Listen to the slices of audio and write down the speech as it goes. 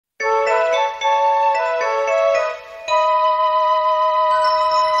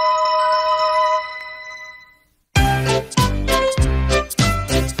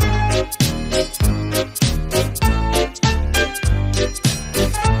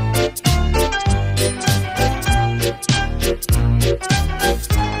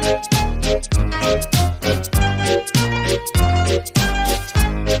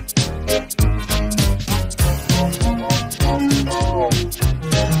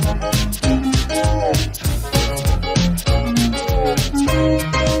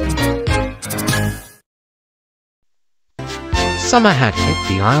Summer had hit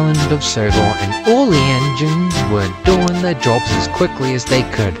the island of Sodor and all the engines were doing their jobs as quickly as they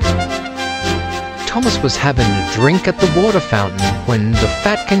could. Thomas was having a drink at the water fountain when the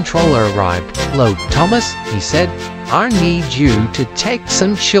fat controller arrived. "Hello, Thomas," he said. "I need you to take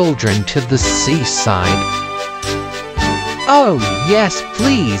some children to the seaside." "Oh, yes,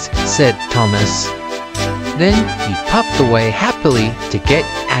 please," said Thomas. Then he puffed away happily to get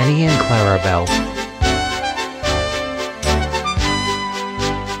Annie and Clarabelle.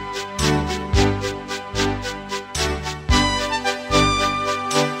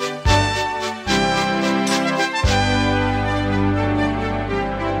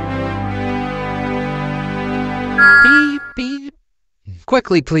 "Beep, beep."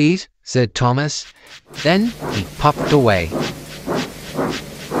 "Quickly, please," said Thomas. Then he puffed away.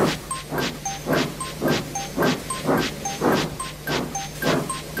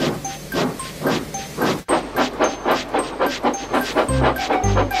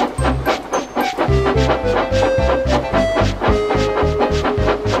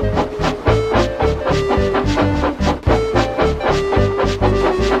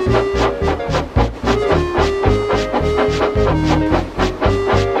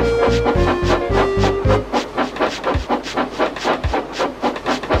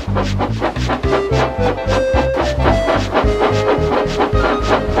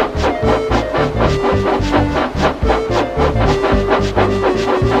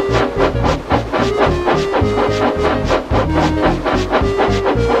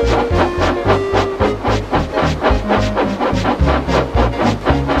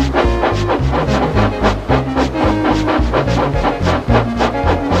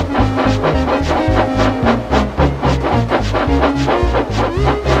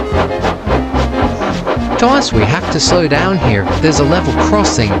 "Thomas, we have to slow down here. There's a level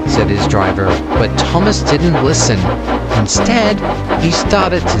crossing," said his driver, but Thomas didn't listen. Instead, he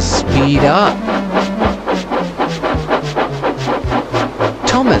started to speed up.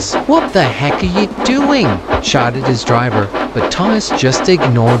 "Thomas, what the heck are you doing?" shouted his driver, but Thomas just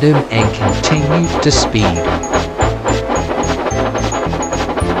ignored him and continued to speed.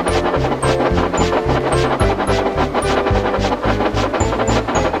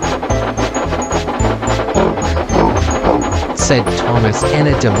 Said Thomas in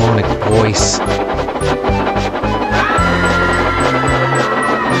a demonic voice.